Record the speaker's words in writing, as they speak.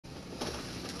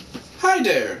Hi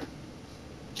there.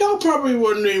 Y'all probably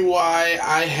wondering why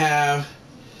I have.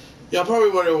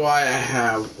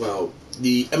 Well,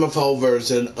 the MFL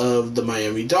version of the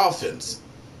Miami Dolphins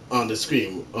on the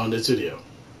screen, on the studio.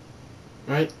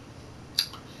 Right?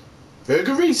 Very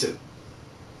good reason.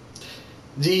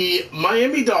 The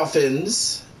Miami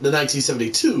Dolphins, the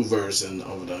 1972 version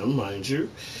of them, mind you,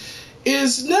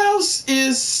 is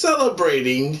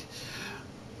celebrating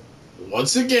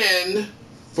once again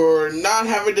for not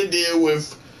having to deal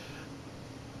with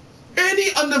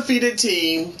any undefeated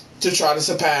team to try to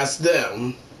surpass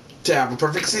them to have a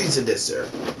perfect season this year.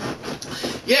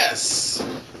 Yes,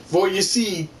 for you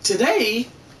see, today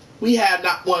we had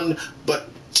not one but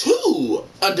two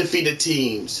undefeated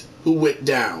teams who went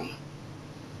down.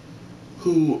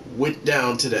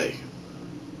 Today.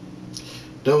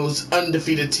 Those two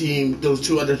undefeated teams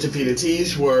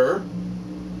were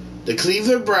the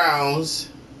Cleveland Browns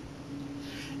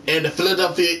and the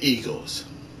Philadelphia Eagles.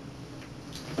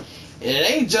 And it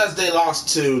ain't just they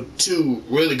lost to two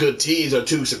really good teams or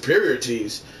two superior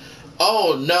teams.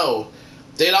 Oh no,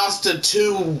 they lost to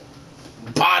two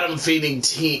bottom-feeding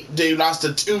teams. They lost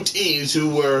to two teams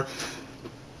who were,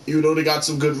 even though they got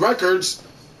some good records,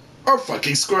 are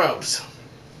fucking scrubs.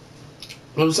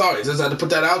 I'm sorry, just had to put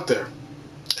that out there.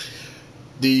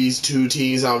 These two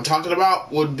teams I'm talking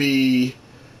about would be,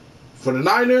 for the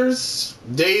Niners,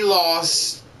 they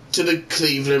lost to the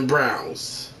Cleveland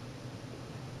Browns.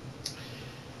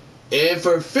 And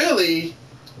for Philly,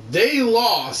 they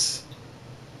lost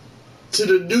to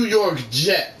the New York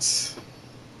Jets.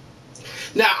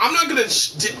 Now I'm not gonna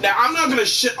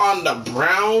shit on the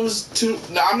Browns too.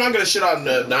 Now I'm not gonna shit on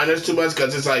the Niners too much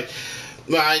because it's like,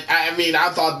 I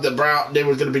thought they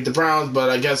were gonna beat the Browns, but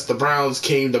I guess the Browns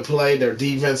came to play. Their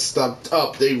defense stepped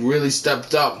up. They really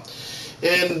stepped up.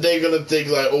 And they're gonna think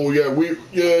like, oh yeah,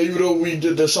 even though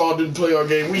Deshaun didn't play our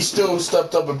game, we still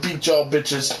stepped up and beat y'all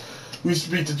bitches. We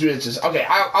beat the bitches. Okay,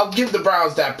 I'll give the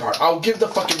Browns that part. I'll give the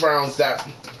fucking Browns that.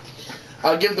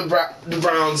 I'll give the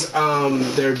Browns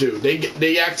their due.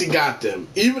 They actually got them.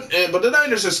 But the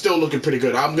Niners are still looking pretty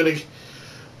good.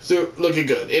 Still looking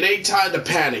good. It ain't time to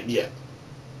panic yet.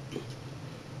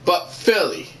 But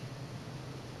Philly,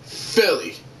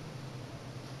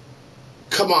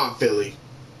 come on, Philly.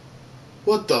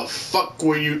 What the fuck,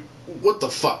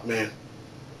 man?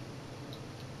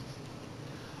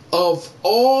 Of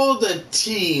all the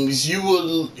teams you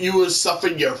will suffer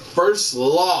your first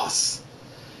loss,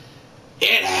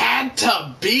 it had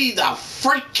to be the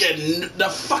fucking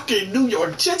New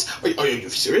York Jets. Are you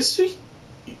serious?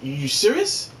 You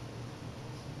serious?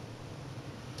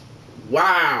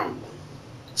 Wow.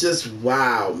 Just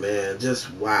wow, man.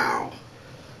 Just wow.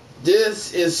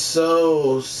 This is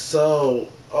so,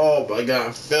 oh my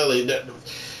God, Philly.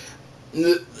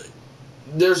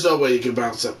 There's no way you can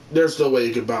bounce up. There's no way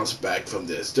you can bounce back from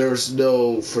this. There's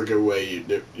no freaking way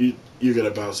you're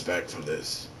gonna bounce back from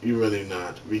this. You're really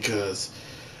not, because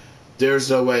there's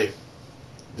no way.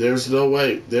 There's no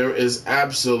way. There is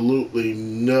absolutely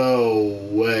no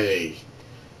way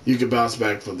you can bounce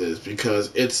back from this, because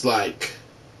it's like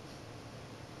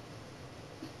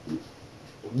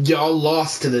y'all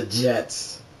lost to the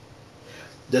Jets.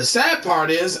 The sad part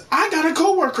is I got a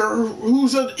coworker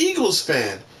who's an Eagles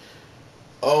fan.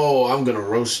 Oh, I'm gonna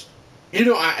roast. You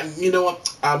know what?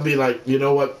 I'll be like, you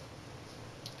know what?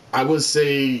 I would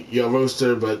say you're a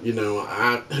roaster, but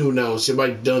who knows? She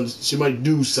might do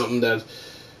something that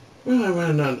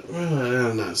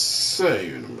I'm not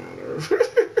saying about her.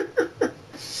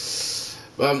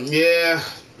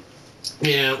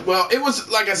 Yeah. Well, it was,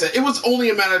 like I said, it was only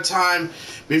a matter of time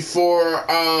before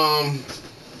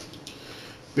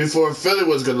Philly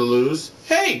was gonna lose.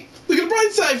 Hey, look at the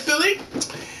bright side, Philly.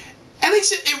 At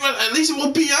least it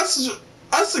won't be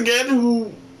us again.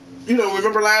 Who,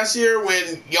 remember last year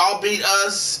when y'all beat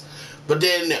us, but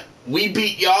then we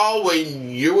beat y'all when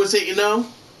you was hitting them.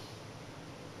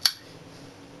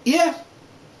 Yeah,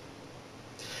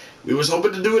 we was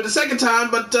hoping to do it the second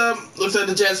time, but looks like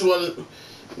the Jets want to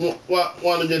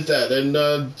get that. And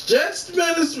Jets,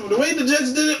 man, the way the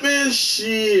Jets did it, man,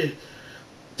 shit,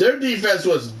 their defense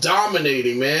was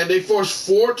dominating, man. They forced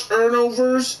four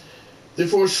turnovers. And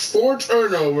they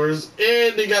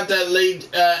got that late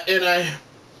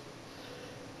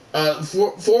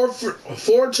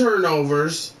four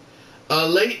turnovers, a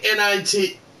late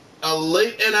NIT,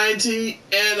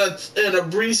 and a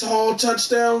Breece Hall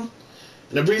touchdown.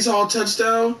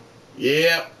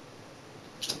 Yeah.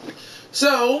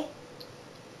 So,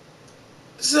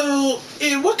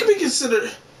 what can we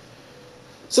consider?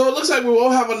 So it looks like we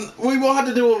won't have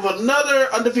to deal with another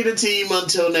undefeated team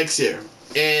until next year.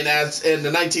 And as in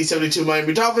the 1972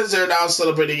 Miami Dolphins, they're now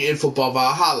celebrating in Football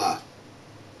Valhalla.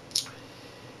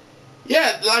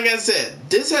 Yeah, like I said,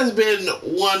 this has been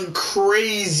one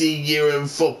crazy year in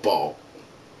football.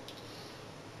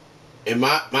 And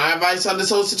my advice on this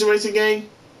whole situation, gang,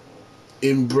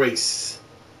 embrace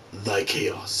the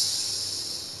chaos.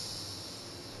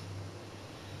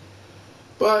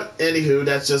 But, anywho,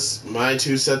 that's just my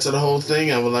 2 cents of the whole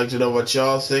thing. I would like to know what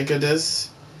y'all think of this.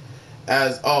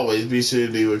 As always, be sure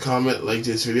to leave a comment, like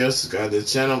this video, subscribe to the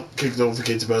channel, click the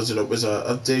notification bell so that with our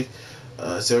update.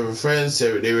 Share with friends,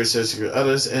 share with neighbors, share with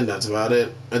others, and that's about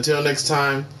it. Until next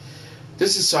time,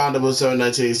 this is Sean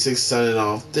 0071986 signing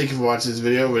off. Thank you for watching this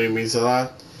video, it really means a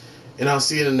lot. And I'll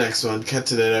see you in the next one.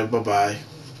 Catch you later, bye-bye.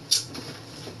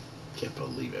 Can't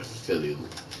believe it,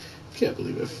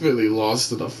 Philly lost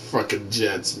to the fucking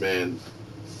Jets, man.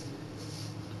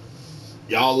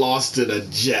 Y'all lost to the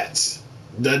Jets.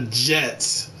 The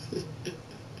Jets.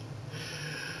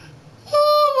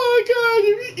 Oh my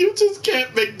god, you just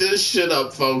can't make this shit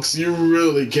up, folks. You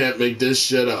really can't make this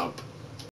shit up.